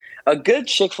A good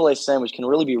Chick-fil-A sandwich can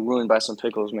really be ruined by some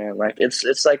pickles, man. Like it's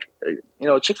like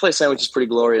Chick-fil-A sandwich is pretty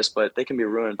glorious, but they can be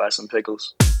ruined by some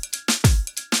pickles.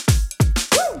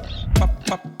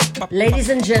 Ladies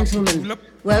and gentlemen,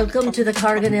 welcome to the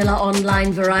Carganilla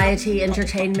Online Variety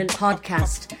Entertainment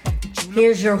Podcast.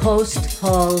 Here's your host,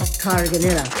 Paul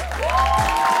Carganilla.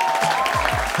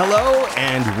 Hello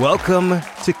and welcome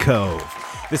to COVE.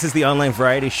 This is the online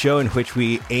variety show in which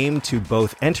we aim to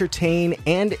both entertain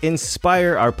and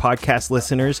inspire our podcast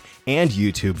listeners and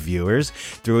YouTube viewers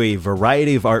through a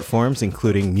variety of art forms,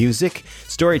 including music,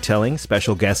 storytelling,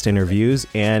 special guest interviews,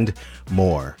 and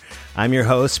more. I'm your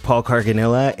host, Paul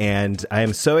Carganilla, and I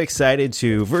am so excited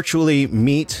to virtually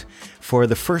meet for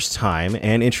the first time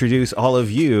and introduce all of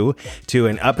you to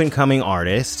an up-and-coming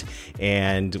artist.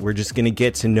 And we're just going to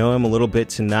get to know him a little bit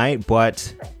tonight.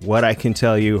 But what I can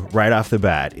tell you right off the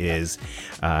bat is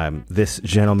this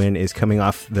gentleman is coming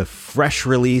off the fresh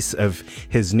release of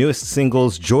his newest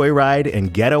singles, Joyride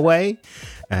and Getaway,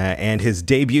 and his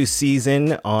debut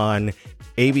season on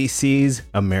ABC's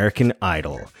American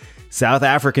Idol. South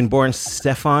African-born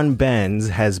Stefan Benz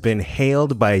has been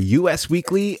hailed by US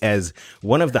Weekly as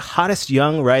one of the hottest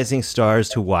young rising stars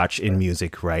to watch in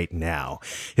music right now.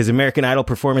 His American Idol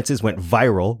performances went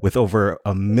viral with over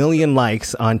 1 million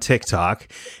likes on TikTok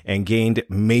and gained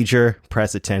major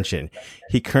press attention.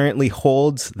 He currently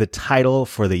holds the title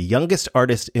for the youngest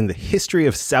artist in the history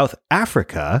of South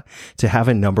Africa to have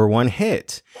a #1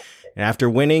 hit. And after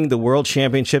winning the World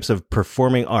Championships of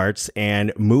Performing Arts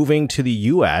and moving to the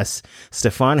U.S.,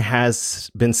 Stefan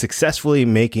has been successfully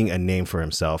making a name for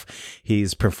himself.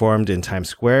 He's performed in Times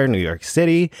Square, New York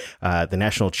City, the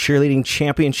National Cheerleading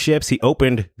Championships. He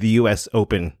opened the U.S.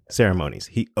 Open ceremonies.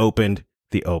 He opened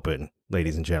the Open,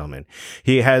 ladies and gentlemen.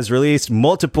 He has released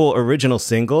multiple original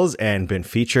singles and been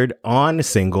featured on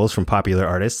singles from popular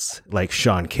artists like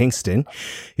Sean Kingston.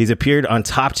 He's appeared on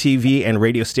top TV and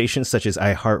radio stations such as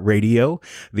iHeartRadio,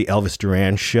 The Elvis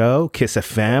Duran Show, Kiss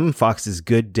FM, Fox's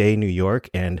Good Day New York,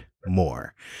 and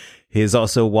more. He has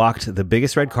also walked the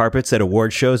biggest red carpets at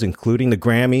award shows, including the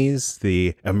Grammys,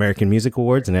 the American Music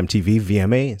Awards, and MTV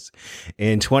VMAs.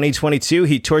 In 2022,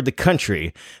 he toured the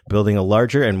country, building a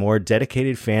larger and more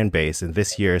dedicated fan base. And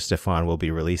this year, Stefan will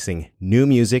be releasing new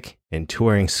music and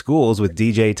touring schools with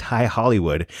DJ Ty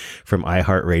Hollywood from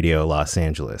iHeartRadio Los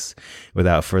Angeles.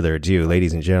 Without further ado,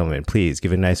 ladies and gentlemen, please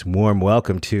give a nice warm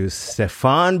welcome to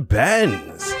Stefan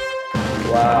Benz.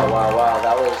 Wow.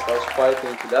 That was quite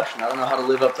the introduction. I don't know how to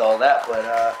live up to all that, but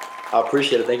I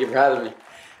appreciate it. Thank you for having me.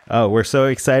 Oh, we're so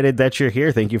excited that you're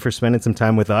here. Thank you for spending some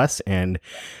time with us. And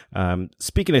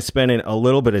speaking of spending a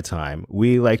little bit of time,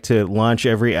 we like to launch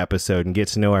every episode and get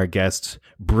to know our guests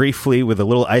briefly with a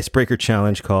little icebreaker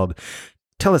challenge called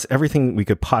Tell Us Everything We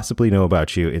Could Possibly Know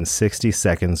About You in 60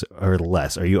 seconds or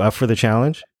less. Are you up for the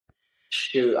challenge?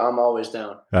 Shoot, I'm always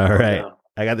down. All right.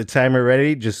 I got the timer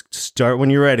ready. Just start when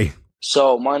you're ready.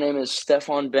 So my name is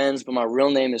Stefan Benz, but my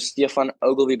real name is Stefan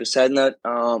Ogilvy Besednut.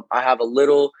 I have a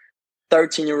little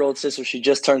 13-year-old sister. She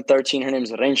just turned 13. Her name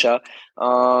is Rensha.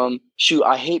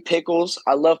 I hate pickles.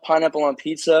 I love pineapple on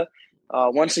pizza.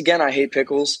 Once again, I hate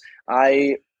pickles.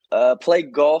 I play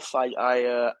golf.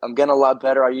 I'm getting a lot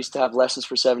better. I used to have lessons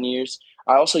for 7 years.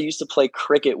 I also used to play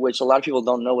cricket, which a lot of people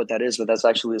don't know what that is, but that's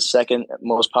actually the second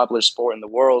most popular sport in the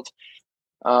world.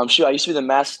 I used to be the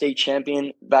math state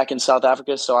champion back in South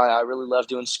Africa, so I really love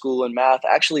doing school and math.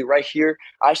 Actually, right here,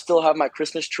 I still have my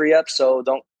Christmas tree up, so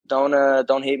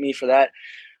don't hate me for that.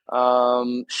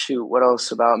 What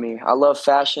else about me? I love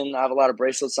fashion. I have a lot of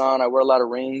bracelets on. I wear a lot of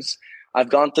rings. I've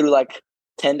gone through like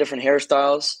 10 different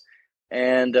hairstyles,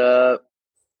 and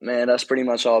man, that's pretty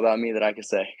much all about me that I can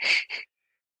say.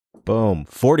 Boom.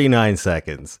 49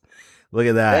 seconds. Look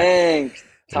at that. Thanks.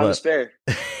 Time to spare.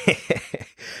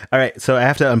 All right, so I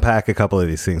have to unpack a couple of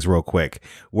these things real quick.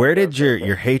 Where did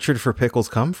your hatred for pickles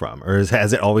come from, or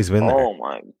has it always been there? Oh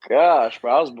my gosh,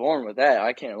 bro! I was born with that.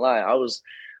 I can't lie. I was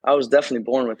definitely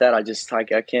born with that. I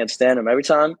can't stand them. Every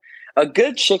time a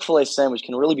good Chick-fil-A sandwich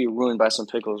can really be ruined by some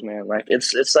pickles, man. Like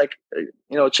it's like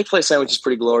Chick-fil-A sandwich is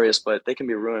pretty glorious, but they can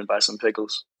be ruined by some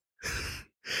pickles.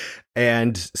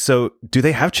 And so, do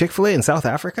they have Chick-fil-A in South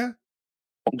Africa?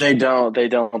 They don't,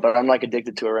 but I'm like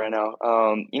addicted to it right now.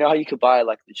 You know how you could buy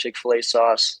like the Chick-fil-A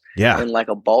sauce in like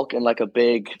a bulk and like a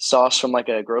big sauce from like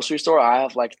a grocery store? I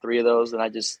have like 3 of those, and I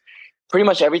just pretty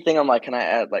much everything I'm like, can I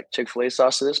add like Chick-fil-A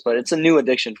sauce to this? But it's a new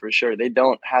addiction for sure. They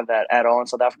don't have that at all in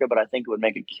South Africa, but I think it would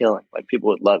make a killing. Like people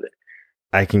would love it.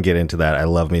 I can get into that. I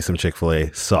love me some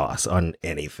Chick-fil-A sauce on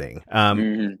anything.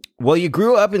 Well, you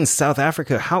grew up in South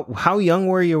Africa. How young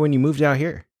were you when you moved out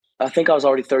here? I think I was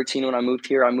already 13 when I moved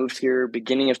here. I moved here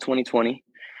beginning of 2020.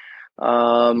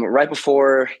 right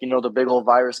before, the big old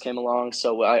virus came along.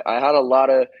 So I had a lot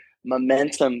of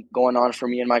momentum going on for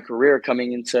me in my career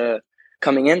coming into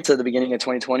the beginning of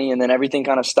 2020, and then everything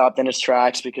kind of stopped in its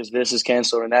tracks because this is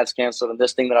canceled and that's canceled and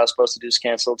this thing that I was supposed to do is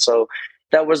canceled. So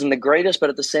that wasn't the greatest, but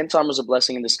at the same time it was a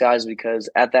blessing in disguise because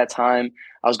at that time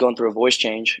I was going through a voice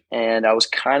change and I was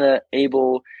kind of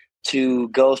able to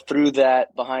go through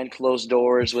that behind closed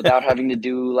doors without having to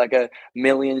do like a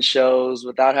million shows,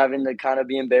 without having to kind of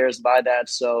be embarrassed by that.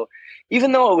 So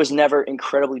even though it was never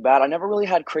incredibly bad, I never really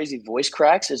had crazy voice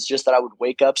cracks. It's just that I would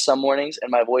wake up some mornings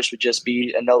and my voice would just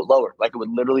be a note lower. Like it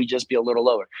would literally just be a little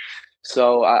lower.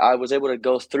 So I was able to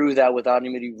go through that without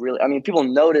anybody people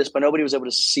noticed, but nobody was able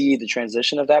to see the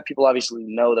transition of that. People obviously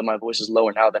know that my voice is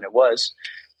lower now than it was.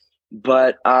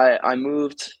 But I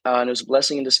moved, and it was a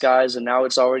blessing in disguise, and now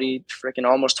it's already freaking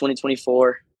almost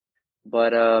 2024.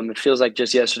 But it feels like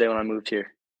just yesterday when I moved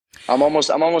here. I'm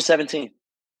almost 17.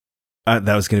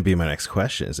 That was going to be my next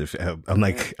question. Is if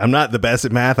I'm not the best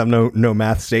at math. I'm no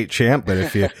math state champ. But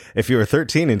if you were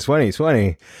 13 in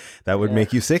 2020, that would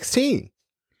make you 16.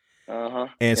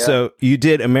 And so you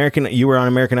did You were on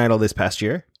American Idol this past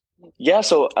year. Yeah.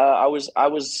 So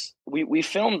we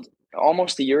filmed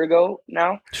almost a year ago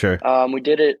now. Sure. We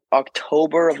did it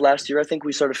October of last year. I think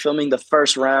we started filming the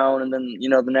first round, and then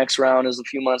the next round is a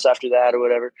few months after that or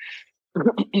whatever.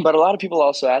 But a lot of people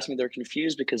also ask me, they're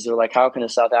confused because they're like, how can a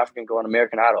South African go on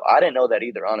American Idol? I didn't know that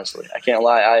either, honestly. I can't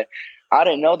lie. I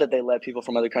didn't know that they let people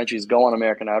from other countries go on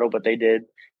American Idol, but they did,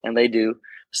 and they do.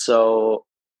 So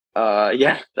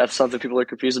that's something people are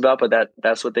confused about, but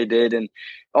that's what they did. And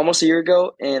almost a year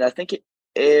ago, and I think it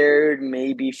aired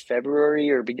maybe February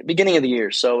or beginning of the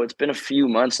year. So it's been a few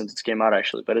months since it came out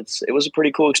actually, but it was a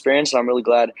pretty cool experience. And I'm really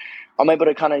glad I'm able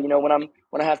to kind of,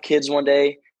 when I have kids one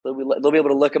day, they'll be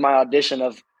able to look at my audition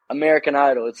of American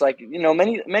Idol. It's like,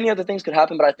 many other things could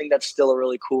happen, but I think that's still a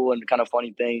really cool and kind of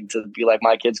funny thing to be like,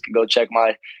 my kids can go check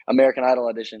my American Idol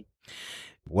audition.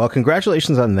 Well,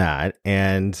 congratulations on that.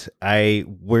 And I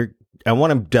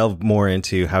want to delve more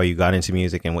into how you got into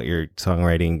music and what your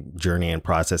songwriting journey and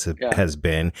process has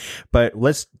been. But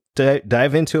let's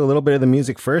dive into a little bit of the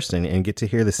music first and get to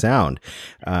hear the sound.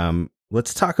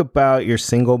 Let's talk about your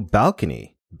single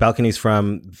Balcony. Balcony's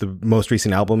from the most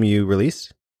recent album you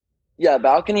released? Yeah,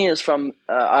 Balcony is from,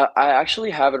 I actually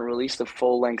haven't released a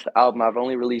full-length album. I've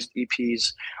only released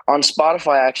EPs. On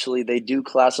Spotify, actually, they do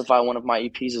classify one of my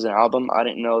EPs as an album. I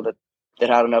didn't know that it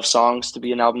had enough songs to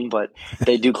be an album, but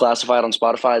they do classify it on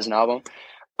Spotify as an album.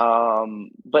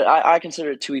 But I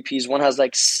consider it 2 EPs. One has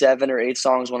like 7 or 8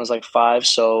 songs. One has like 5.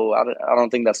 So I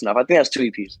don't think that's enough. I think that's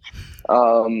 2 EPs.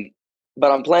 But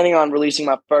I'm planning on releasing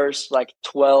my first like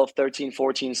 12, 13,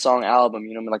 14 song album,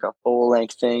 like a full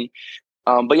length thing.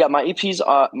 But yeah, my EPs,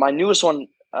 my newest one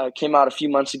came out a few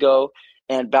months ago,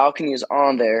 and Balcony is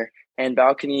on there. And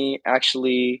Balcony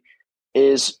actually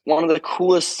is one of the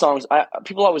coolest songs.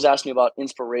 People always ask me about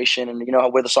inspiration and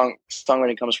where the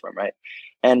songwriting comes from, right?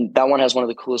 And that one has one of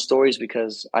the coolest stories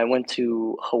because I went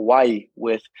to Hawaii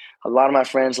with a lot of my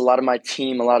friends, a lot of my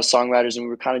team, a lot of songwriters, and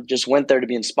we kind of just went there to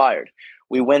be inspired.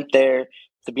 We went there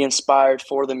to be inspired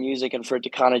for the music and for it to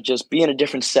kind of just be in a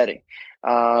different setting.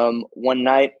 One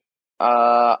night,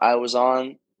 I was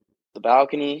on the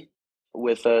balcony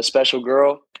with a special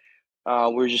girl.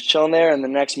 We were just chilling there, and the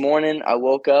next morning I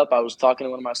woke up. I was talking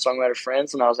to one of my songwriter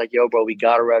friends, and I was like, yo, bro, we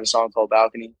got to write a song called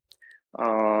Balcony.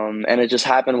 And it just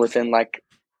happened within like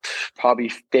probably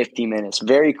 50 minutes.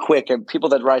 Very quick. And people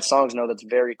that write songs know that's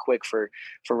very quick for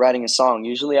writing a song.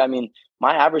 Usually,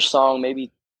 my average song,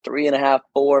 maybe 3.5,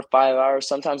 4, 5 hours,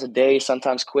 sometimes a day,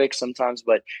 sometimes quick, sometimes,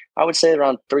 but I would say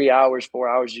around 3 hours, 4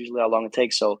 hours, usually how long it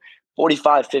takes. So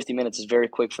 45, 50 minutes is very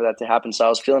quick for that to happen. So I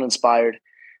was feeling inspired,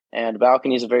 and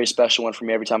Balcony is a very special one for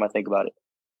me every time I think about it.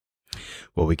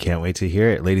 Well, we can't wait to hear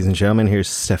it. Ladies and gentlemen, here's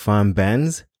Stefan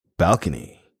Benz,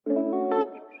 Balcony.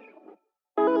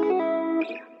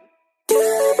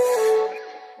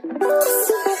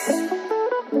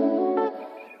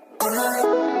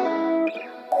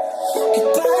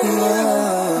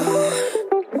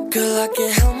 Girl, I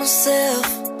can't help myself.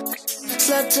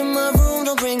 Slide to my room,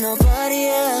 don't bring nobody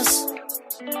else.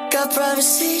 Got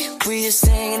privacy, we just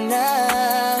hanging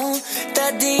out.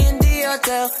 That D&D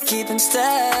hotel, keeping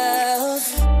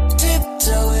stealth.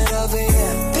 Tiptoe it over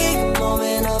here, big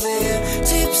moment over here.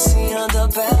 Tipsy on the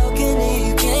balcony,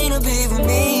 you came to be with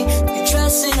me. You're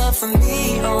dressing up for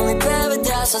me, only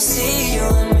paradise I see. You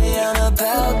and me on a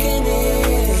balcony.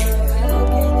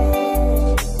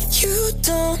 You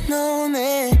don't know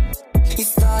me. You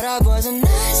thought I was a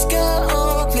nice guy,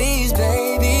 oh please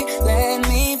baby, let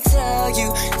me tell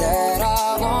you that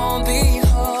I won't be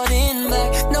holding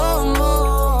back no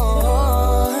more.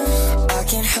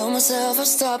 help myself, I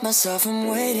stop myself from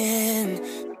waiting.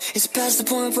 It's past the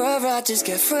point where I just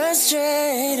get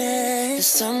frustrated.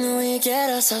 It's time that we get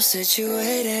ourselves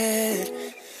situated.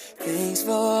 Thanks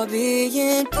for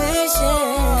being patient.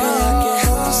 Girl, I can't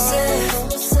help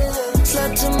myself.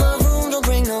 Slide to my room, don't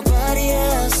bring nobody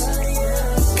else.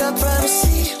 Got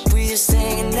privacy, we just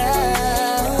hanging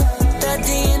out. That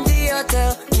D&D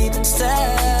hotel, keeping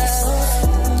style.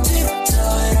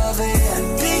 Tiptoeing over here,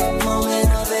 big moment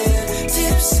over here.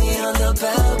 Tipsy on the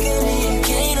balcony, you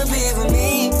came to be with me.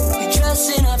 You're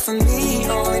dressing up for me,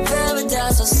 only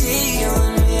paradise I'll see. You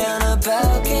and me on a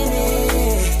balcony.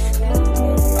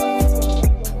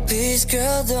 Please,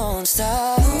 girl, don't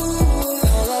stop.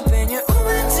 All up in your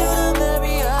Uber to the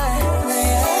Marriott.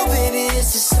 Oh, baby,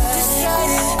 it's decided.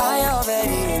 I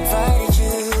already invited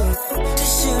you to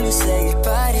shoot and say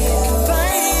goodbye to you.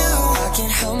 I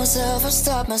can't help myself, I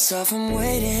stop myself from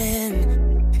waiting.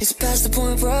 It's past the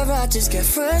point where I just get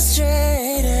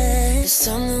frustrated. It's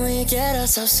time that we get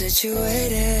ourselves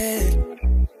situated.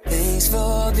 Thanks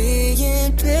for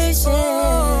being patient.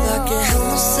 I can't help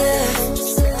myself.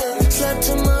 Slide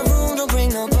to my room, don't bring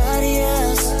nobody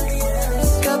else.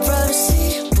 Got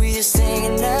privacy, we just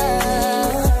hanging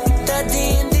out. That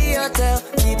D&D hotel,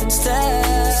 keeping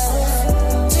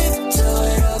style.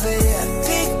 Tiptoeing over here,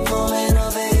 big moment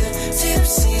over here.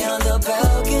 Tipsy on the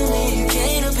balcony, you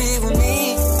came to be with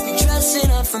me. You're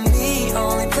dressing up for me,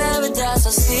 only paradise I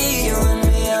see. You and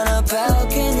me on a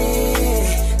balcony.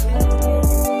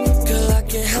 Girl, I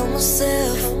can't help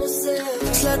myself.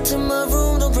 Slide to my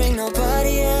room, don't bring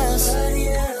nobody else.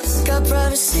 Got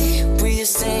privacy, we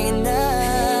just hanging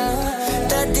out.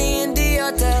 That D&D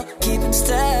hotel, keeping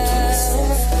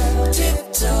style.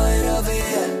 Tiptoeing over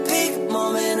here, big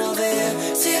moment over here.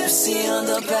 Tipsy on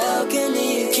the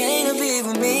balcony, you came to be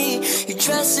with me. You're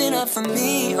dressing up for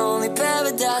me, only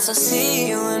paradise I see.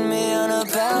 You and me on a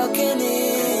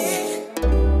balcony.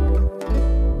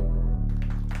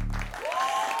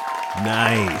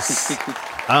 Nice.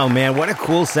 Oh man, what a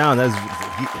cool sound. There's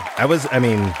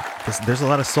a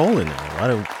lot of soul in there,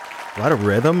 a lot of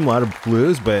rhythm, a lot of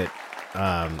blues, but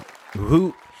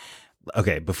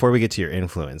before we get to your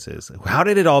influences, how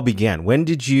did it all begin? When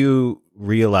did you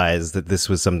realize that this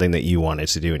was something that you wanted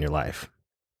to do in your life?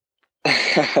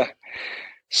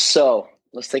 So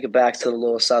let's take it back to the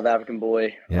little South African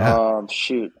boy. Yeah.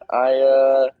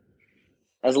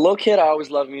 As a little kid, I always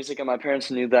loved music, and my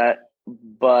parents knew that.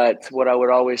 But what I would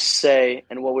always say,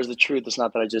 and what was the truth, it's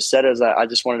not that I just said it, is that I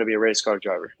just wanted to be a race car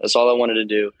driver. That's all I wanted to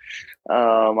do.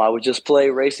 I would just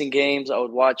play racing games. I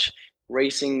would watch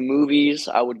racing movies.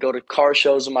 I would go to car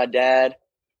shows with my dad.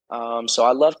 So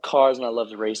I loved cars and I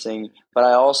loved racing, but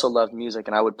I also loved music.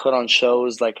 And I would put on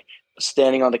shows like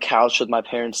standing on the couch with my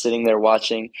parents sitting there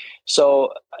watching.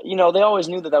 So, they always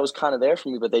knew that was kind of there for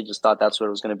me, but they just thought that's what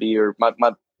it was going to be. Or my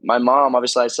mom,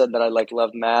 obviously I said that I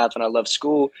loved math and I loved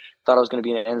school, thought I was going to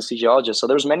be an anesthesiologist. So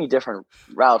there was many different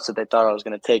routes that they thought I was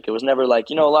going to take. It was never like,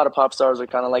 a lot of pop stars are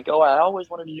kind of like, oh, I always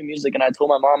wanted to do music. And I told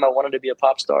my mom I wanted to be a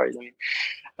pop star.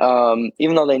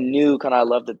 Even though they knew kind of I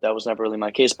loved it, that was never really my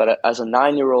case. But as a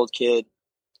 9-year-old kid,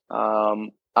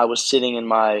 I was sitting in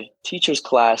my teacher's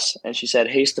class and she said,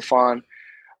 "Hey, Stefan,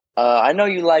 I know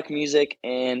you like music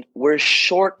and we're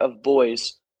short of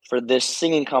boys for this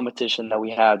singing competition that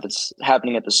we have that's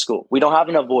happening at the school. We don't have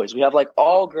enough boys. We have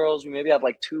all girls. We maybe have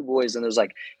 2 boys and there's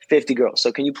 50 girls.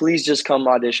 So can you please just come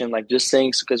audition, just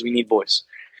sing because we need boys?"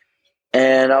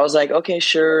 And I was like, okay,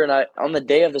 sure. And on the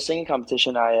day of the singing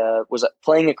competition, I was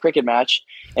playing a cricket match,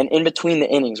 and in between the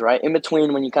innings, right, in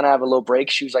between when you kind of have a little break,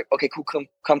 she was like, "Okay, cool,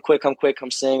 come quick, come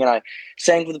sing." And I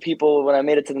sang for the people when I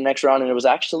made it to the next round, and it was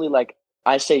actually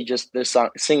I say just this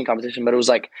singing competition, but it was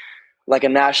like a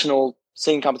national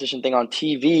singing competition thing on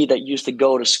TV that used to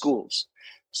go to schools.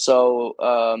 So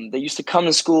they used to come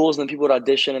to schools, and then people would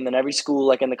audition, and then every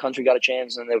school in the country got a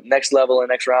chance, and the next level, and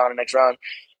next round, and next round.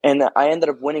 And I ended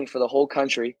up winning for the whole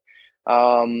country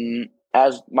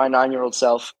as my 9-year-old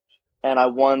self. And I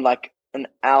won an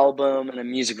album and a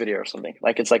music video or something.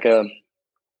 It's a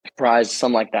prize,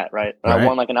 something like that, right? And I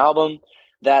won an album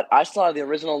that I still have the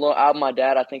original little album. My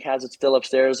dad, I think, has it still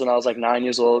upstairs when I was 9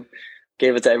 years old.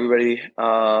 Gave it to everybody.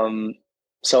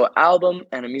 So album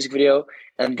and a music video.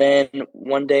 And then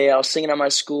one day I was singing at my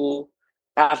school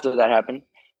after that happened.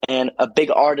 And a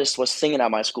big artist was singing at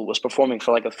my school, was performing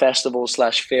for a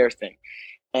festival/fair thing.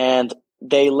 And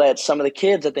they let some of the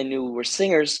kids that they knew were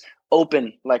singers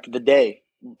open the day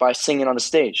by singing on the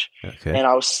stage. Okay. And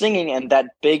I was singing, and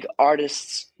that big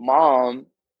artist's mom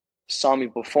saw me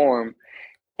perform.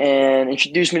 and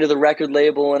introduced me to the record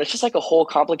label. And it's just like a whole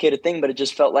complicated thing, but it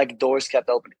just felt like doors kept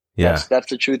opening. Yeah. That's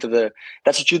the truth of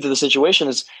the situation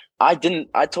is I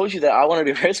told you that I wanted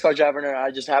to be a race car driver, and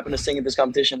I just happened to sing at this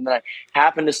competition. And then I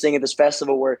happened to sing at this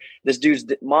festival where this dude's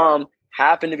mom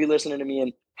happened to be listening to me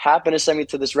and happened to send me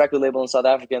to this record label in South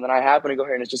Africa. And then I happened to go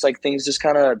here, and it's just like things just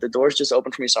kind of, the doors just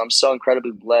opened for me. So I'm so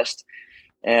incredibly blessed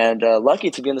and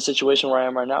lucky to be in the situation where I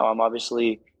am right now. I'm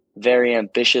obviously very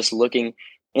ambitious, looking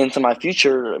into my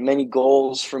future, many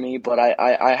goals for me, but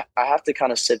I have to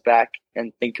kind of sit back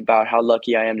and think about how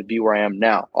lucky I am to be where I am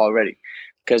now already,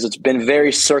 because it's been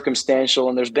very circumstantial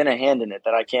and there's been a hand in it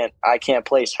that I can't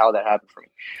place how that happened for me.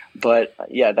 But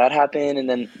yeah, that happened. And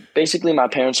then basically my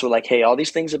parents were like, hey, all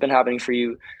these things have been happening for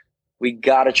you. We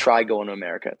got to try going to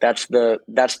America. That's the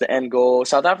end goal.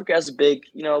 South Africa has a big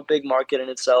market in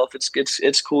itself.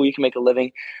 It's cool. You can make a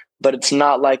living, but it's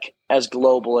not like as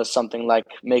global as something like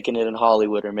making it in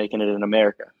Hollywood or making it in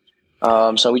America.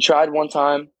 So we tried one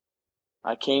time.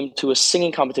 I came to a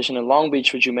singing competition in Long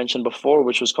Beach, which you mentioned before,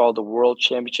 which was called the World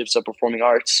Championships of Performing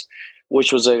Arts,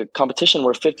 which was a competition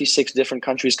where 56 different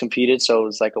countries competed. So it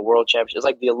was like a world championship. It's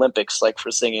like the Olympics, like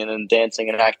for singing and dancing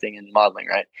and acting and modeling,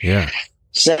 right? Yeah.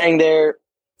 Sang there,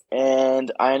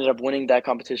 and I ended up winning that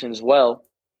competition as well.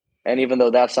 And even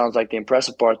though that sounds like the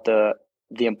impressive part, the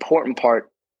important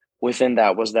part within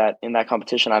that was that in that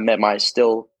competition, I met my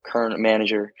still current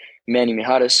manager, Manny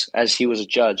Mijares, as he was a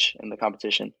judge in the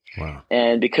competition. Wow.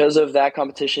 And because of that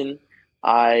competition,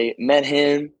 I met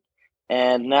him,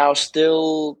 and now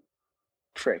still,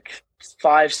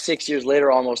 5-6 years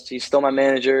later almost, he's still my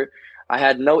manager. I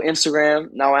had no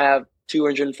Instagram. Now I have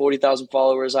 240,000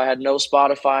 followers. I had no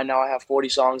Spotify. Now I have 40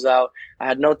 songs out. I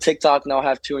had no TikTok. Now I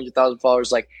have 200,000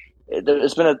 followers. Like,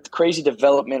 it's been a crazy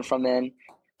development from then.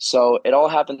 So it all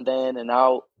happened then, and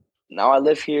now I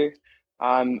live here.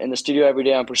 I'm in the studio every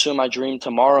day. I'm pursuing my dream.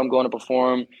 Tomorrow I'm going to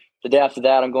perform. The day after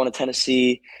that, I'm going to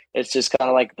Tennessee. It's just kind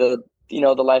of like the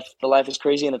life is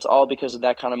crazy, and it's all because of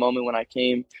that kind of moment when I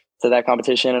came to that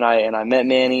competition and I met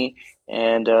Manny,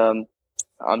 and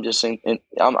I'm just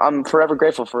I'm forever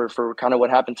grateful for kind of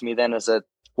what happened to me then as a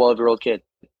 12-year-old kid.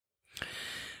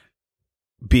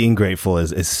 Being grateful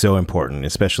is so important,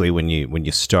 especially when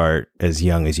you start as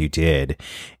young as you did.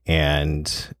 And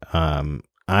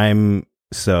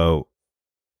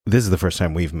this is the first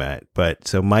time we've met, but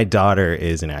so my daughter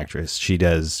is an actress.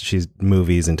 She's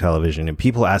movies and television, and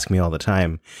people ask me all the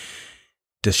time,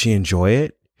 does she enjoy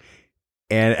it?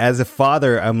 And as a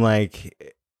father, I'm like,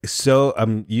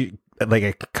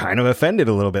 I kind of offended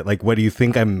a little bit. Like, what do you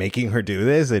think, I'm making her do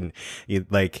this? And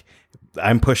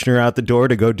I'm pushing her out the door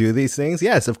to go do these things.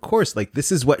 Yes, of course. Like,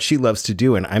 this is what she loves to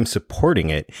do, and I'm supporting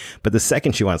it. But the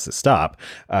second she wants to stop,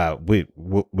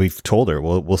 we've told her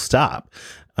we'll stop.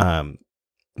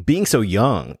 Being so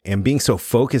young and being so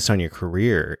focused on your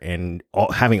career and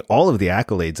having all of the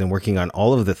accolades and working on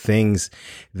all of the things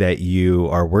that you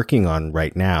are working on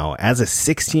right now as a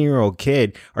 16-year-old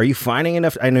kid, are you finding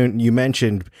enough? I know you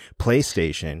mentioned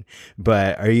PlayStation,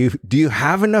 but do you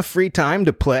have enough free time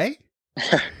to play?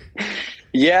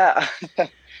 Yeah.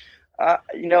 At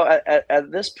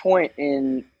this point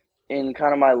in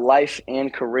kind of my life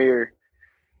and career,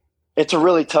 it's a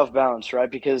really tough balance, right?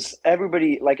 Because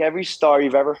everybody, like every star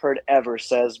you've ever heard ever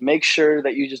says, make sure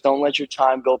that you just don't let your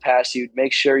time go past you.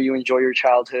 Make sure you enjoy your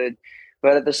childhood.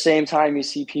 But at the same time, you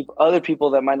see other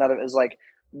people that might not have, is like,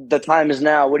 the time is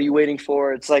now. What are you waiting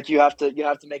for? It's like you have to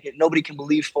make it. Nobody can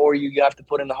believe for you. You have to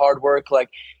put in the hard work. Like,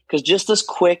 because just as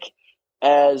quick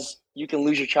as you can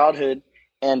lose your childhood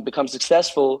and become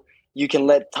successful, you can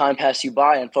let time pass you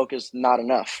by and focus not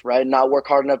enough, right? Not work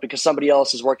hard enough because somebody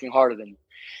else is working harder than you.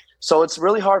 So it's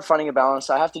really hard finding a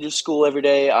balance. I have to do school every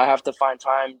day. I have to find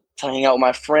time to hang out with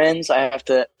my friends. I have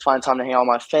to find time to hang out with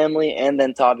my family, and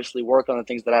then to obviously work on the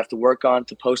things that I have to work on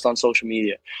to post on social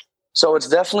media. So it's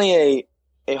definitely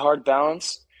a hard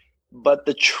balance. But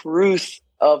the truth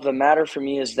of the matter for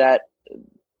me is that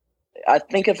I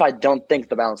think if I don't think,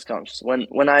 the balance comes. When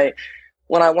I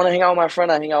want to hang out with my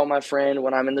friend, I hang out with my friend.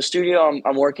 When I'm in the studio,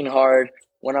 I'm working hard.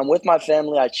 When I'm with my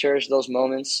family, I cherish those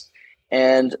moments.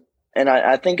 And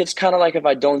I think it's kind of like if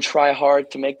I don't try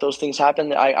hard to make those things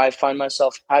happen, I find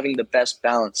myself having the best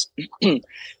balance.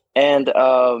 And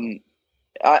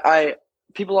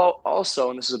people also,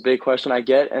 and this is a big question I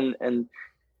get, and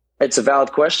it's a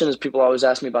valid question, is people always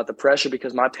ask me about the pressure,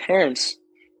 because my parents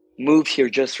moved here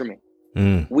just for me.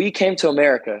 We came to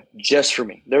America just for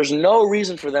me. There's no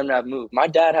reason for them to have moved. My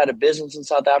dad had a business in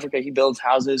South Africa. He builds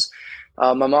houses.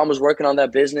 My mom was working on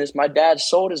that business. My dad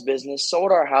sold his business,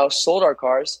 sold our house, sold our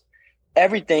cars.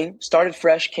 Everything, started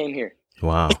fresh, came here.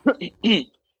 Wow.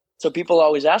 So people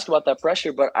always ask about that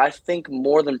pressure, but I think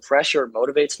more than pressure, it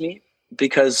motivates me,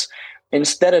 because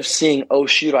instead of seeing, oh,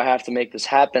 shoot, I have to make this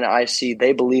happen, I see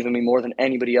they believe in me more than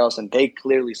anybody else, and they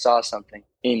clearly saw something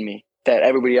in me that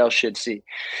everybody else should see.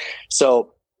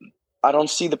 So I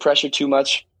don't see the pressure too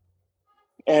much.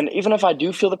 And even if I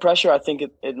do feel the pressure, I think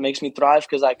it makes me thrive,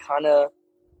 because I kind of,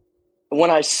 when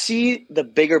I see the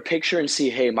bigger picture and see,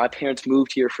 hey, my parents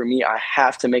moved here for me, I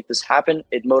have to make this happen,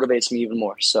 it motivates me even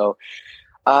more. So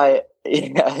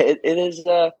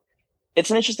it's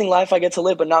an interesting life I get to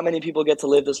live, but not many people get to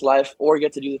live this life or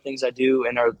get to do the things I do,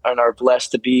 and are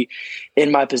blessed to be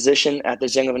in my position at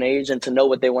this young of an age and to know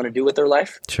what they want to do with their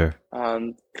life. Sure.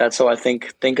 That's how I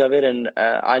think of it. And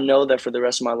I know that for the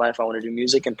rest of my life, I want to do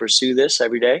music and pursue this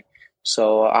every day.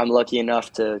 So I'm lucky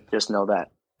enough to just know that.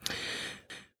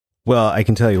 Well, I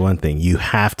can tell you one thing. You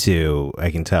have to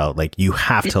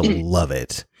love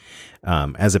it.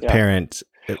 As a parent,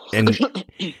 and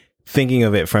thinking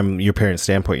of it from your parents'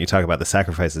 standpoint, you talk about the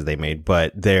sacrifices they made,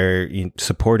 but they're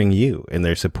supporting you, and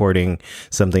they're supporting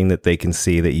something that they can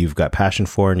see that you've got passion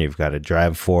for and you've got a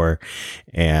drive for.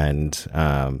 And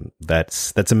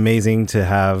that's amazing to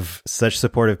have such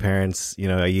supportive parents.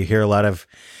 You hear a lot of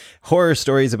horror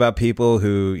stories about people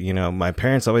who, my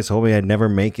parents always told me I'd never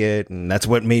make it, and that's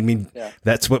what made me,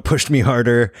 that's what pushed me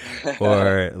harder.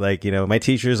 Or my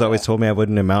teachers always told me I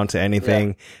wouldn't amount to anything.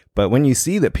 Yeah. But when you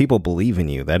see that people believe in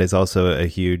you, that is also a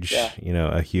huge,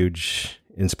 a huge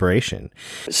inspiration.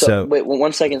 So wait,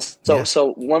 1 second.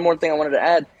 So one more thing I wanted to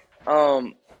add.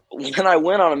 When I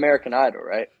went on American Idol,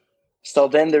 right? So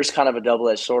then there's kind of a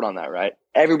double-edged sword on that, right?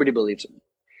 Everybody believes in me.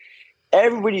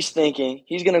 Everybody's thinking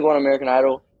he's going to go on American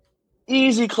Idol.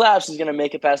 Easy claps. He's going to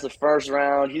make it past the first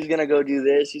round. He's going to go do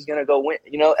this. He's going to go win.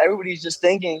 Everybody's just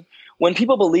thinking, when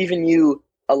people believe in you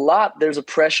a lot, there's a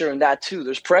pressure in that too.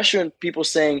 There's pressure in people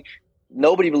saying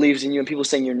nobody believes in you, and people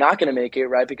saying you're not going to make it,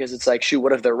 right? Because it's like, shoot,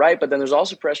 what if they're right? But then there's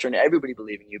also pressure in everybody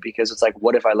believing you, because it's like,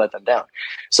 what if I let them down?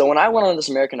 So when I went on this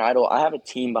American Idol, I have a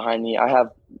team behind me. I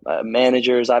have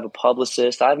managers. I have a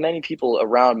publicist. I have many people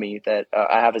around me that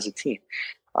I have as a team.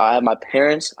 I have my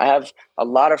parents. I have a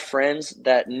lot of friends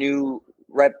that knew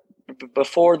right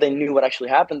before they knew what actually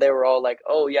happened. They were all like,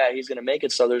 "Oh yeah, he's gonna make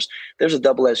it." So there's a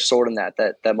double-edged sword in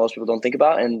that most people don't think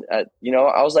about. And I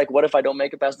was like, "What if I don't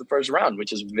make it past the first round?"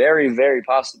 Which is very, very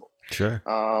possible. Sure.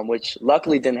 Which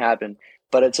luckily didn't happen,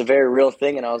 but it's a very real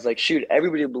thing. And I was like, "Shoot,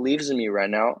 everybody believes in me right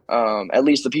now. At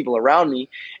least the people around me.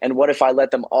 And what if I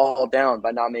let them all down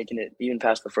by not making it even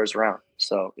past the first round?"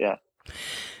 So yeah.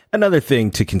 Another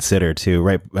thing to consider too,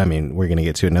 right? I mean, we're going to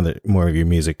get to more of your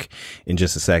music in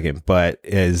just a second, but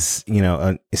is,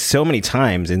 so many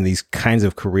times in these kinds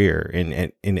of career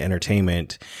in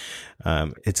entertainment,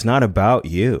 it's not about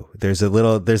you. There's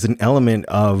an element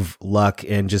of luck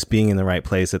and just being in the right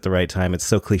place at the right time. It's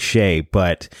so cliche,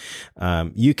 but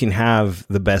you can have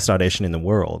the best audition in the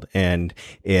world, and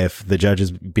if the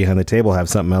judges behind the table have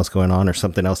something else going on or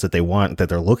something else that they want, that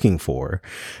they're looking for,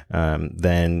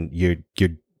 then you're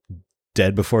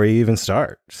dead before you even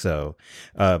start. So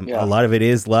a lot of it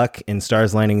is luck and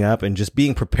stars lining up and just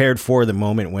being prepared for the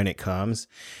moment when it comes.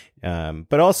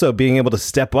 But also being able to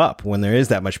step up when there is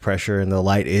that much pressure and the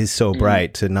light is so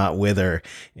bright, to not wither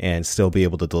and still be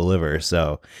able to deliver.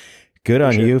 So good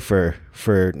on you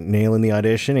for nailing the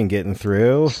audition and getting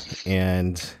through.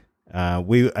 And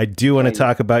I do want to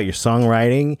talk about your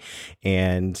songwriting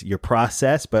and your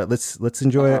process, but let's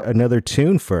enjoy another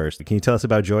tune first. Can you tell us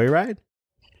about Joyride?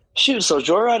 Shoot, so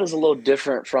Joyride is a little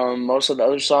different from most of the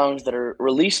other songs that are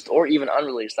released or even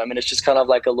unreleased. I mean, it's just kind of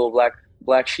like a little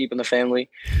black sheep in the family.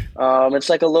 It's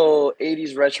like a little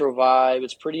 80s retro vibe.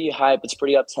 It's pretty hype. It's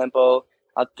pretty up-tempo.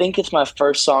 I think it's my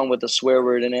first song with a swear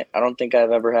word in it. I don't think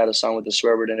I've ever had a song with a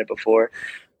swear word in it before.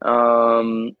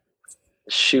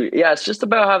 It's just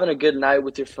about having a good night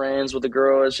with your friends, with a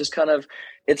girl. It's just kind of,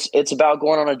 it's about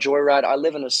going on a joyride. I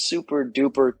live in a super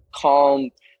duper calm,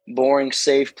 boring,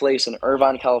 safe place in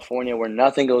Irvine, California, where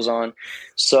nothing goes on.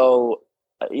 So,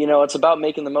 it's about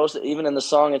making the most. Even in the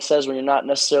song, it says when you're not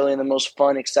necessarily in the most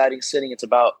fun, exciting city, it's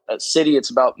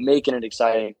about making it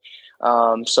exciting.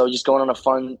 So just going on a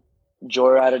fun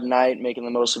joyride at night, making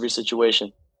the most of your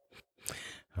situation.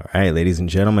 All right, ladies and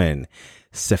gentlemen,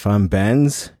 Stefan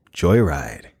Benz,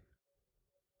 Joyride.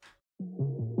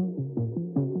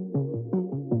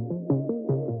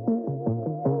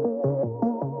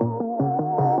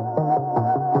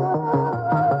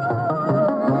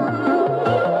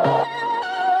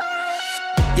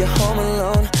 You're home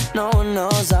alone, no one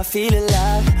knows, I feel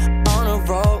alive. On a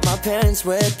road, my parents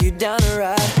whip you down the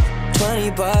ride.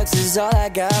 $20 is all I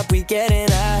got, we getting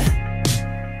high.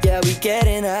 Yeah, we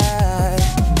getting high.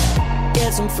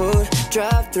 get some food,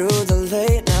 drive through the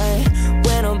late night.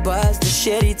 When I'm buzzed, the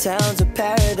shitty towns of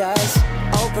paradise.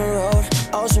 Open road,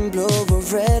 ocean blue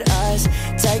with red eyes.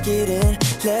 Take it in,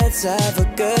 let's have a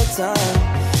good time.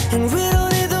 And we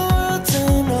don't need the world to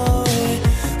know it.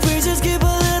 We just keep a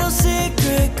little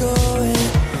secret going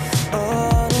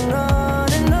on and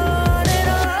on and on and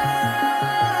on.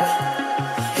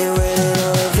 And waiting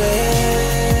on a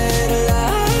red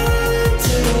light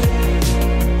to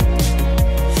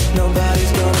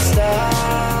nobody's gonna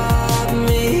stop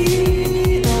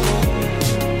me no more.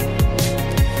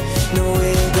 No, we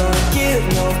ain't gonna give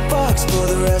no fucks for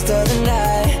the rest of the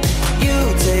night. You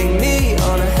take me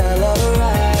on a hell of a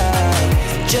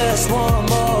ride. Just one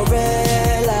more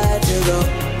red light to go.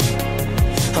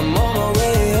 I'm on my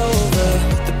way over.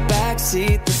 The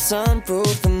backseat, the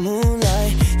sunroof, the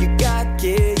moonlight. You got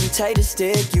gear, you take the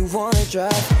stick, you wanna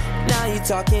drive. Now you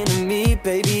talking to me,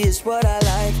 baby, it's what I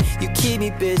like. You keep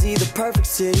me busy, the perfect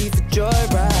city for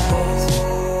joyrides.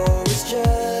 Oh, it's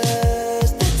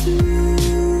just the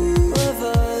two of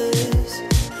us.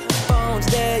 Bones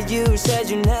there, you said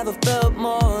you never felt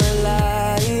more alive.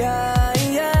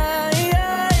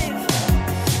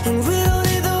 And we don't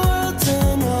need the world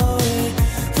to know it.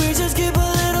 We just keep a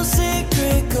little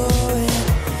secret going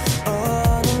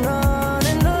on and on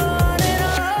and on and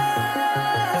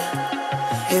on.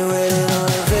 And waiting on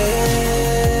a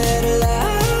red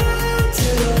light to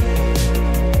go.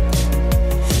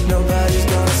 Nobody's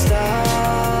gonna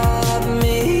stop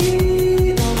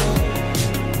me no more.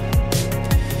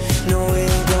 No, we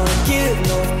ain't gonna give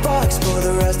no fucks for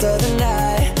the rest of the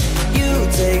night. You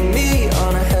take me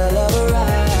on a hell of a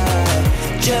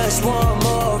ride. Just one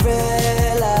more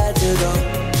red light to go.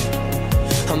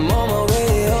 I'm on my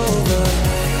way over.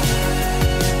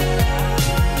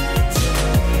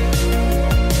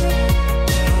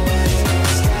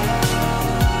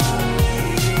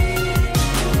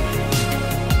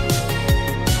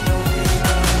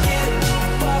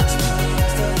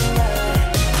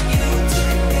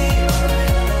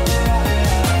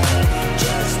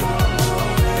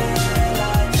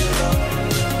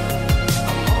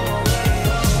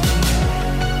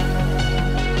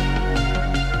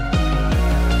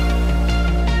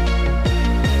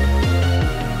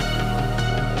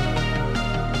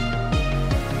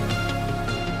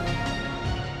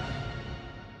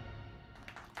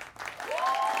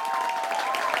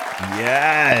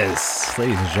 Yes,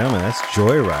 ladies and gentlemen, that's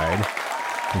Joyride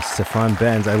from Stefan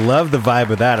Benz. I love the vibe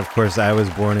of that. Of course, I was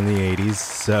born in the 80s,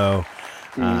 so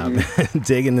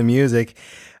digging the music.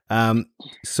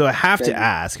 So I have to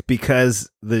ask, because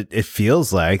it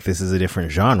feels like this is a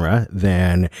different genre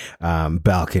than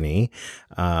Balcony.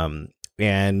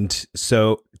 And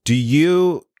so do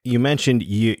you mentioned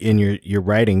you in your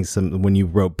writing, when you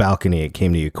wrote Balcony, it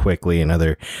came to you quickly, and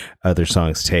other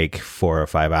songs take 4 or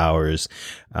 5 hours.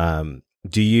 How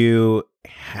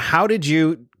did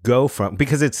you go from,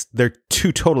 because they're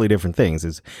two totally different things,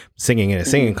 is singing in a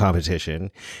singing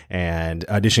competition and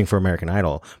auditioning for American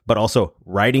Idol, but also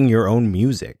writing your own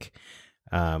music.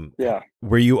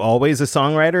 Were you always a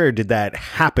songwriter, or did that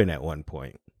happen at one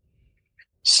point?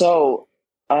 So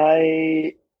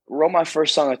I wrote my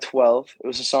first song at 12. It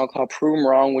was a song called Prove 'Em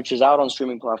Wrong, which is out on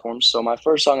streaming platforms. So my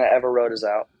first song I ever wrote is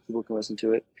out. People can listen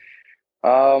to it.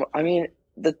 I mean,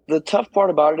 the tough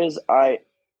part about it is I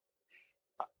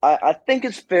think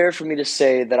it's fair for me to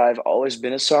say that I've always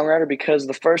been a songwriter, because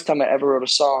the first time I ever wrote a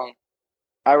song,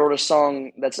 I wrote a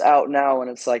song that's out now,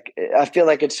 and it's like, I feel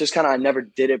like it's just kind of, I never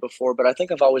did it before, but I think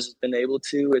I've always been able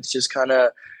to. It's just kind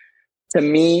of, to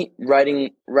me,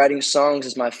 writing songs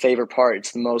is my favorite part.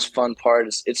 It's the most fun part.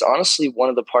 It's honestly one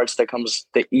of the parts that comes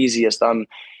the easiest. I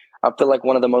feel like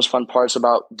one of the most fun parts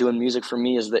about doing music for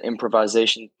me is the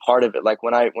improvisation part of it. Like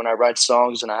when I write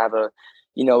songs and I have a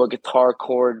guitar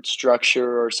chord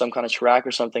structure or some kind of track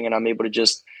or something, and I'm able to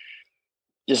just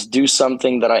do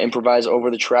something that I improvise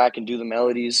over the track and do the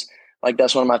melodies. Like,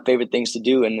 that's one of my favorite things to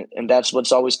do. And that's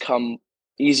what's always come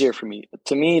easier for me.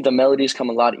 To me, the melodies come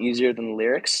a lot easier than the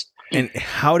lyrics. And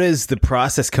how does the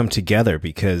process come together?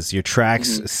 Because your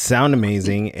tracks sound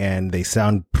amazing, and they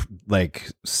sound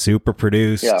like super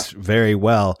produced very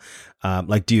well.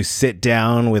 Like, do you sit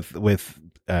down with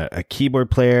a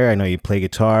keyboard player? I know you play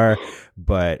guitar,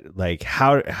 but like,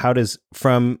 how does,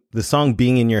 from the song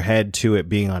being in your head to it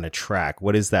being on a track,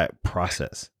 what is that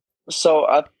process? So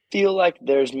I feel like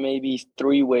there's maybe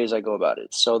 3 ways I go about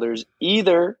it. So there's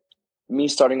either me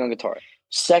starting on guitar.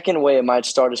 Second way, it might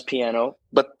start as piano.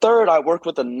 But third, I work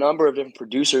with a number of different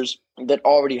producers that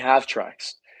already have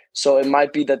tracks. So it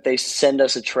might be that they send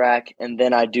us a track, and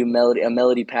then I do a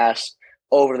melody pass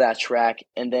over that track,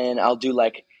 and then I'll do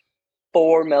like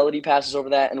 4 melody passes over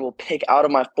that, and will pick out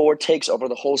of my 4 takes over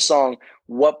the whole song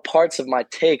what parts of my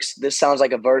takes, this sounds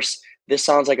like a verse, this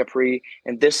sounds like a pre,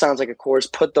 and this sounds like a chorus.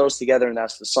 Put those together, and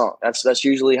that's the song. That's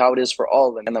usually how it is for all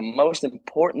of them. And the most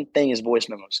important thing is voice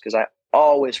memos, because I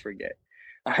always forget.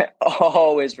 I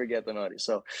always forget the melody.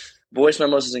 So voice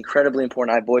memos is incredibly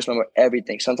important. I voice memo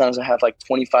everything. Sometimes I have like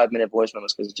 25-minute voice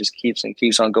memos because it just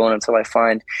keeps on going until I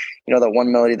find, that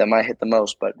one melody that might hit the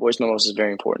most. But voice memos is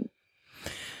very important.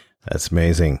 That's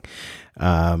amazing.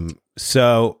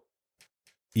 So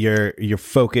you're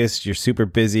focused, you're super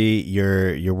busy,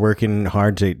 you're working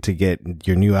hard to get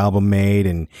your new album made.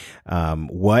 And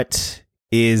what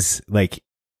is like,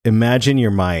 imagine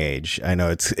you're my age. I know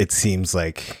it seems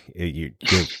like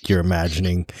you're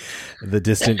imagining the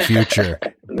distant future,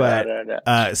 but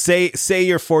No. Say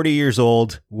you're 40 years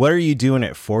old. What are you doing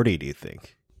at 40, do you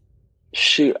think?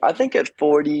 Shoot, I think at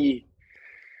 40,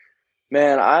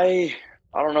 man, I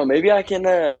don't know. Maybe I can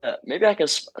throw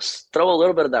a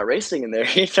little bit of that racing in there.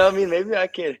 You know what I mean? Maybe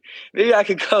I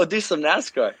could go do some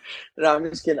NASCAR. No, I'm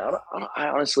just kidding. I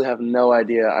honestly have no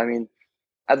idea. I mean,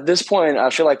 at this point, I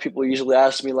feel like people usually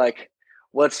ask me like,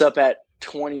 "What's up at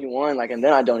 21?" Like, and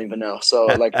then I don't even know. So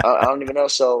like, I don't even know.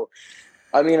 So,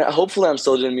 I mean, hopefully, I'm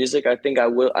still doing music. I think I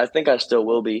will. I think I still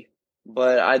will be.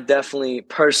 But I definitely,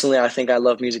 personally, I think I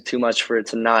love music too much for it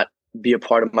to not be a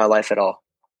part of my life at all.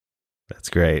 That's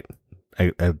great.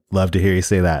 I'd love to hear you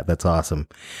say that. That's awesome.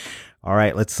 All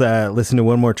right, let's listen to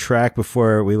one more track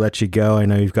before we let you go. I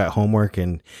know you've got homework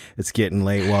and it's getting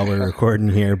late while we're recording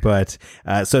here, but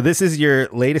so this is your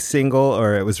latest single,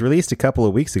 or it was released a couple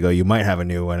of weeks ago. You might have a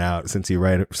new one out since you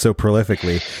write so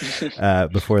prolifically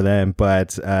before then,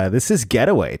 but this is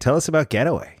Getaway. Tell us about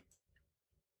Getaway.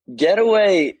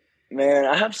 Getaway, man,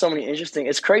 I have so many interesting,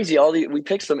 it's crazy. We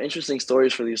picked some interesting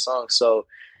stories for these songs. So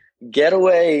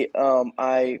Getaway,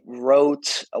 I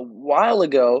wrote a while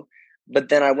ago, but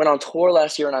then I went on tour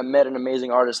last year and I met an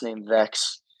amazing artist named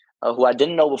Vex, who I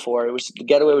didn't know before. The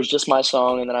Getaway was just my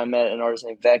song, and then I met an artist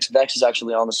named Vex. Vex is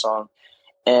actually on the song.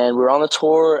 And we were on the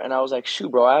tour, and I was like,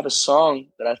 shoot, bro, I have a song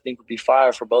that I think would be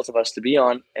fire for both of us to be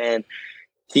on. And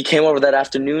he came over that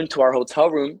afternoon to our hotel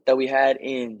room that we had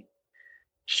in,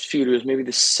 it was maybe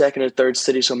the second or third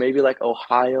city, so maybe like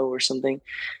Ohio or something.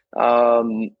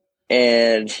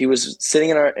 And he was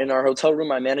sitting in our hotel room.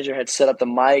 My manager had set up the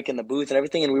mic and the booth and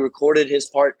everything, and we recorded his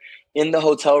part in the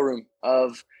hotel room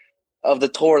of the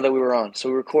tour that we were on. So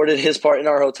we recorded his part in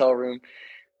our hotel room,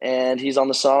 and he's on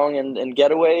the song. And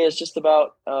Getaway is just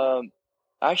about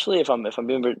actually, if I'm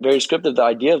being very descriptive, the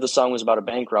idea of the song was about a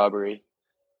bank robbery.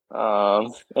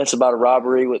 It's about a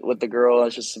robbery with the girl.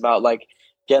 It's just about like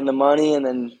getting the money and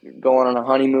then going on a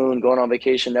honeymoon, going on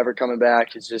vacation, never coming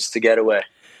back. It's just to get away.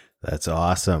 That's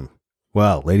awesome.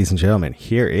 Well, ladies and gentlemen,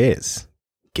 here is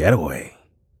Getaway.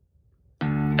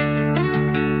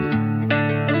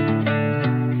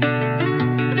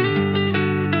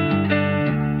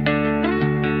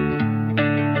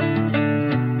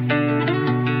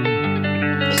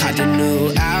 Caught the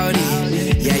new Audi,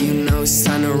 yeah, you know it's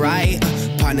time to write.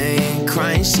 Partner ain't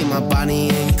crying, she my Bonnie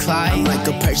and Clyde. I'm like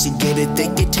a Percy, get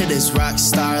addicted to this rock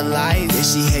star life. Yeah,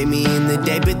 she hate me in the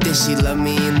day, but then she love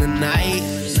me in the night.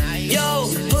 Yo,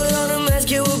 put on a mask,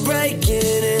 yeah, we're breaking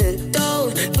in.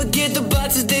 Don't forget the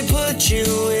boxes they put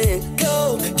you in.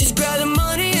 Go, just grab the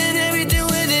money and everything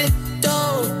with it.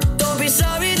 Don't be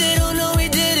sorry, they don't know we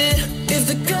did it. If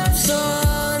the cuffs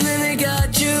on, then they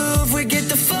got you. If we get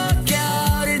the fuck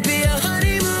out, it'd be a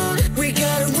honeymoon. We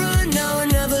gotta run now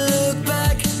and never look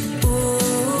back.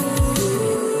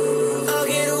 Ooh, I'll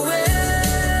get away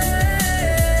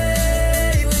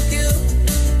with you.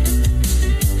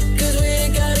 'Cause we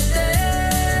ain't got a thing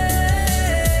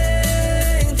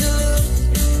to lose.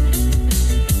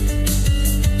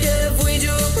 Yeah, if we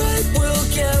do it right, we'll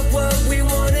get what we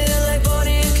wanted, like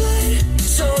Bonnie and Clyde.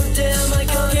 So damn, I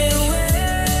can't get away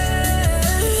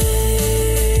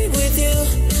with you.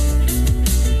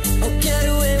 I'll get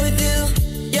away with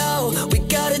you. Yo, we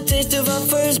got a taste of our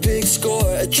first big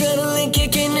score. Adrenaline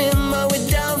kicking in, my way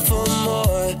down for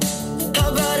more.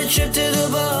 How about a trip to the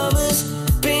Bahamas?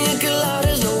 Pina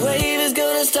coladas, no wave is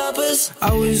gonna stop us.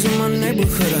 I was in my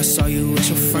neighborhood, I saw you with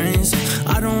your friends.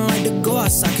 I don't like to go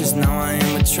outside, cause now I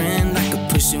am a trend. I could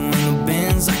push you in the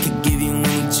Benz, I could give you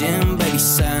any gym. Baby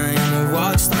said I am a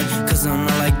rock star, cause I'm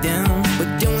not like them.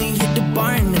 But then we hit the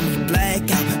bar and then we black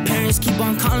out. Parents keep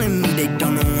on calling me, they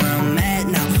don't know where I'm at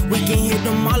now. We can hit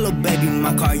them all up, baby,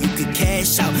 my car you could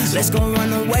cash out. Let's go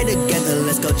run away together,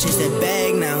 let's go chase that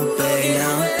bag now, bag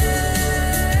now.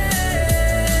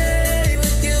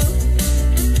 With you.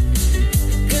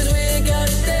 'Cause we ain't got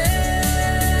a thing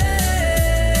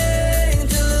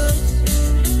to lose.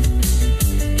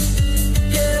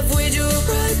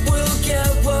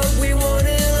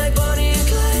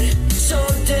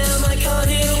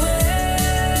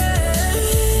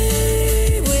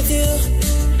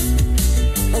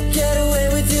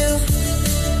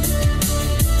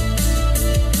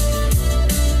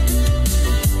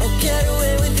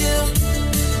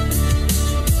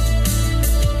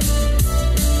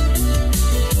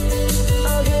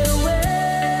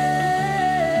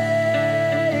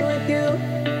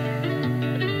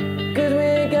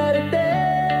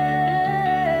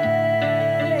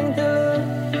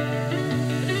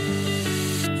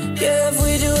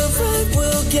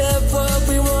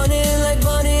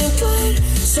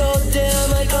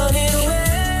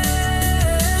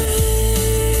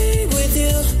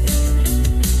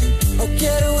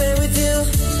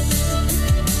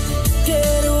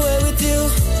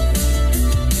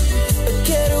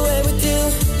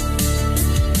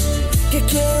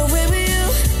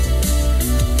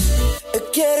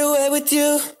 get away with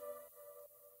you.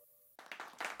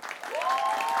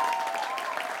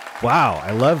 Wow,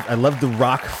 I love the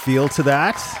rock feel to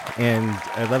that, and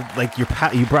I love like you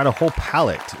brought a whole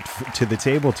palette to the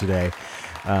table today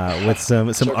with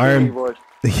some R&B.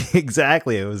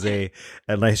 Exactly, it was a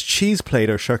nice cheese plate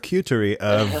or charcuterie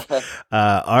of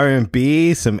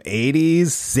R&B, some 80s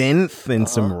synth, and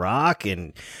some rock.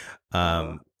 And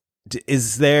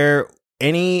is there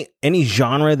any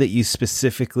genre that you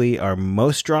specifically are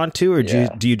most drawn to, or do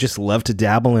you just love to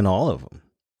dabble in all of them?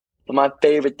 But my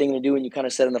favorite thing to do, and you kind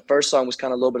of said in the first song, was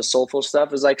kind of a little bit of soulful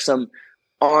stuff, is like some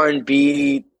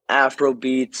R&B, Afro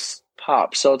beats,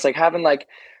 pop. So it's like having like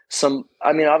some,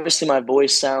 I mean, obviously my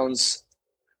voice sounds,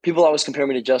 people always compare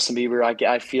me to Justin Bieber.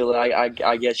 I feel it.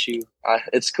 I get you.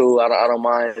 It's cool. I don't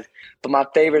mind. But my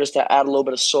favorite is to add a little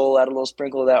bit of soul, add a little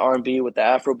sprinkle of that R&B with the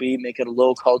Afro beat, make it a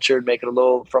little cultured, make it a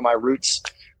little from my roots.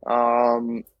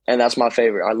 And that's my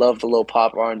favorite. I love the little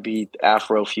pop R&B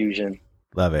Afro fusion.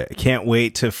 Love it. I can't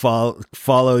wait to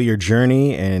follow your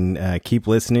journey and keep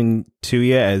listening to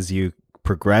you as you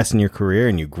progress in your career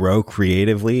and you grow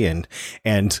creatively and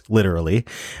literally.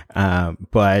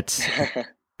 But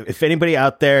if anybody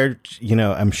out there,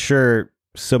 I'm sure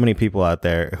so many people out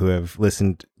there who have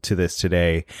listened to this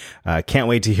today can't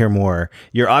wait to hear more.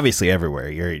 You're obviously everywhere.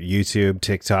 You're YouTube,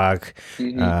 TikTok,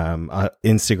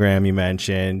 Instagram. You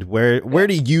mentioned. Where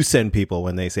do you send people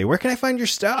when they say, "Where can I find your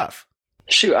stuff?"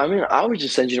 Shoot, I mean, I would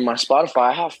just send you to my Spotify.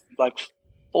 I have like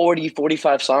 40,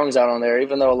 45 songs out on there,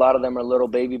 even though a lot of them are little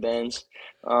baby bands.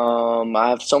 I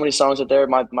have so many songs out there.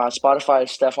 My Spotify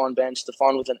is Stefan Benz,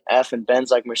 Stefan with an F, and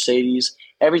Benz like Mercedes.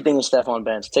 Everything is Stefan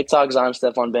Benz. TikTok's I'm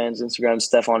Stefan Benz. Instagram's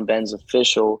Stefan Benz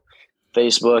Official.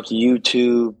 Facebook,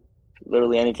 YouTube,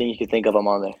 literally anything you could think of, I'm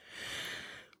on there.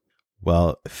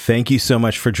 Well, thank you so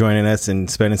much for joining us and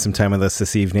spending some time with us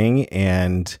this evening.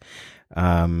 And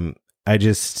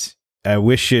I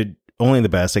wish you only the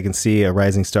best. I can see a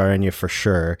rising star in you for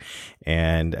sure.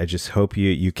 And I just hope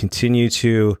you continue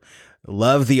to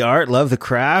love the art, love the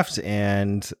craft,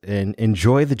 and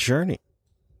enjoy the journey.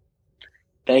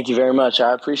 Thank you very much.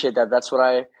 I appreciate that. That's what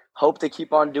I hope to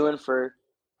keep on doing for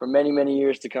many, many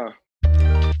years to come.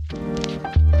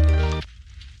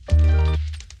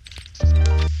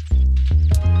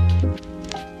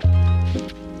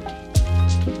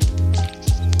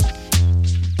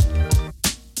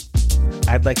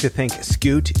 I'd like to thank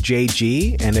Scoot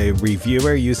JG and a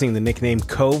reviewer using the nickname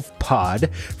COVE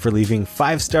Pod for leaving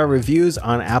 5-star reviews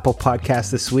on Apple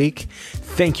Podcasts this week.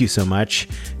 Thank you so much.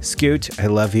 Scoot, I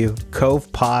love you.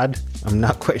 COVE Pod, I'm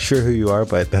not quite sure who you are,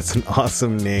 but that's an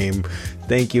awesome name.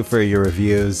 Thank you for your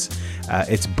reviews.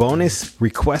 It's bonus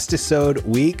request-isode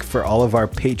week for all of our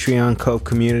Patreon COVE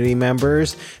community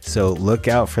members, so look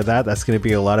out for that. That's going to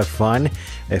be a lot of fun.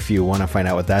 If you want to find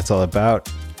out what that's all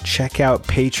about, check out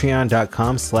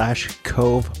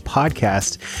patreon.com/COVE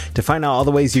podcast to find out all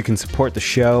the ways you can support the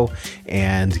show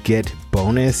and get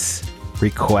bonus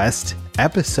request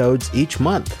episodes each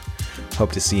month.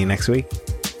 Hope to see you next week.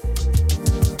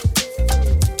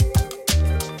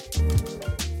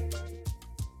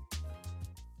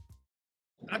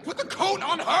 I put the coat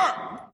on her.